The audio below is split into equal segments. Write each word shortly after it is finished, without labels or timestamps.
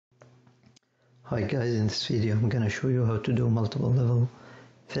Hi guys, in this video I'm gonna show you how to do multiple level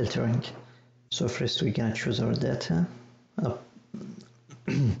filtering. So first we're gonna choose our data.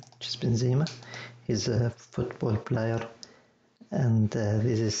 Just Benzema. He's a football player, and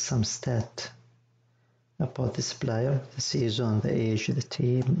this is some stat about this player: the season, the age, the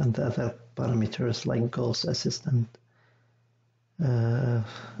team, and the other parameters like goals, assist, and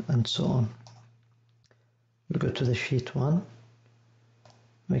so on. We'll go to the sheet 1.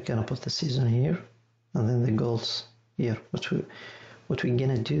 We're gonna put the season here, and then the goals here. What we're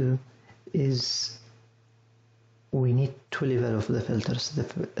gonna do is we need two levels of the filters.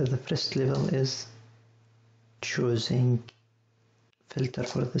 The first level is choosing filter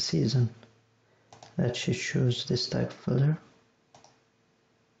for the season. Let's choose this type of filter.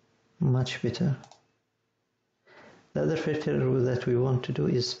 Much better. The other filter that we want to do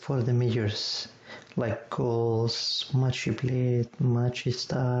is for the measures, like goals, match played, match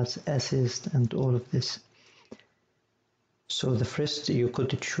starts, assist, and all of this. So the first, you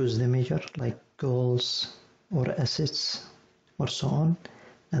could choose the measure like goals or assists or so on,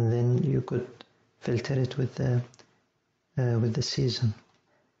 and then you could filter it with the season.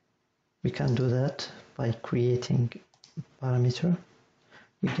 We can do that by creating a parameter.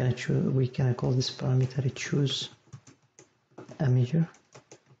 We can call this parameter choose a measure.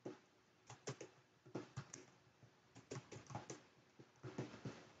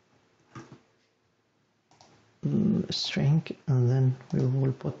 String, and then we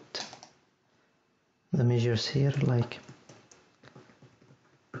will put the measures here like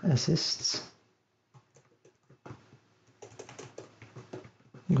assists,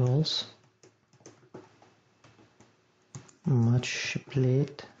 goals, match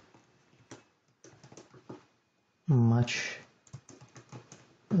played, match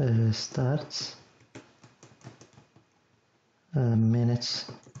starts,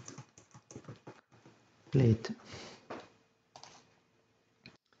 minutes played.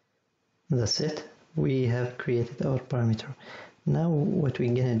 That's it. We have created our parameter. Now what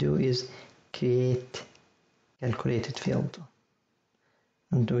we're gonna do is create calculated field,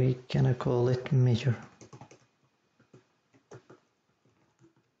 and we're gonna call it measure.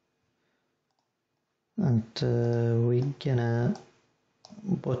 And we're gonna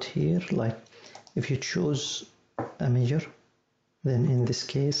put here, like, if you choose a measure, then in this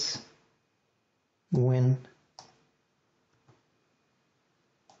case, when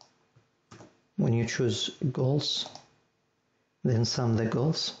you choose goals, then sum the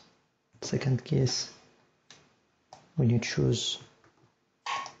goals. Second case, when you choose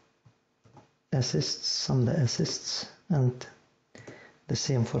assists, sum the assists, and the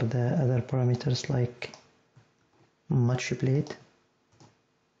same for the other parameters like match played,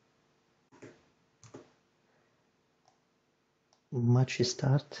 match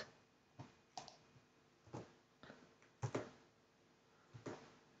start,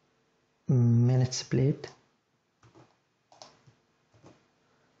 minutes played,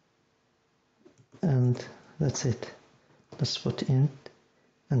 and that's it. Let's put in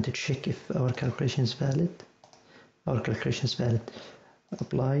and to check if our calculation is valid. Our calculation is valid.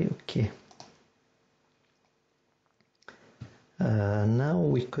 Apply. Okay. Now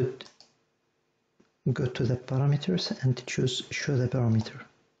we could go to the parameters and choose show the parameter.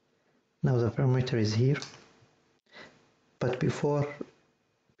 Now the parameter is here, but before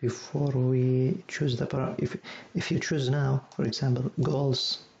we choose the parameter, if you choose now, for example,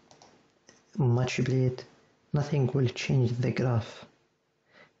 goals, match played, nothing will change the graph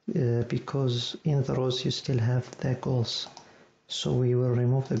because in the rows you still have the goals. So we will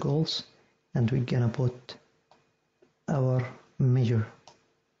remove the goals, and we're gonna put our measure.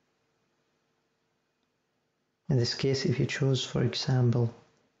 In this case, if you choose, for example,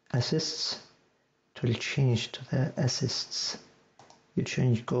 assists, it will change to the assists. You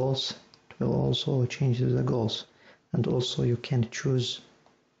change goals, it will also change to the goals. And also you can choose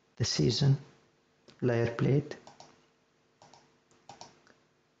the season, layer played.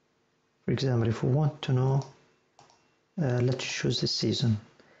 For example, if we want to know, let's choose the season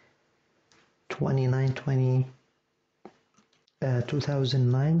 2009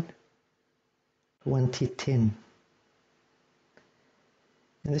 2010.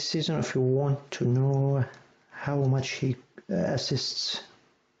 In this season, if you want to know how much assists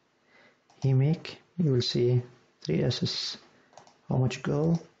he make, you will see 3 assists. How much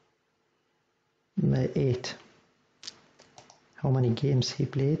goal? 8. How many games he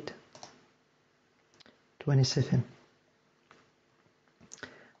played? 27.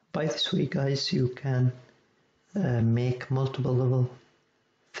 By this way, guys, you can make multiple level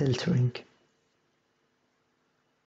filtering.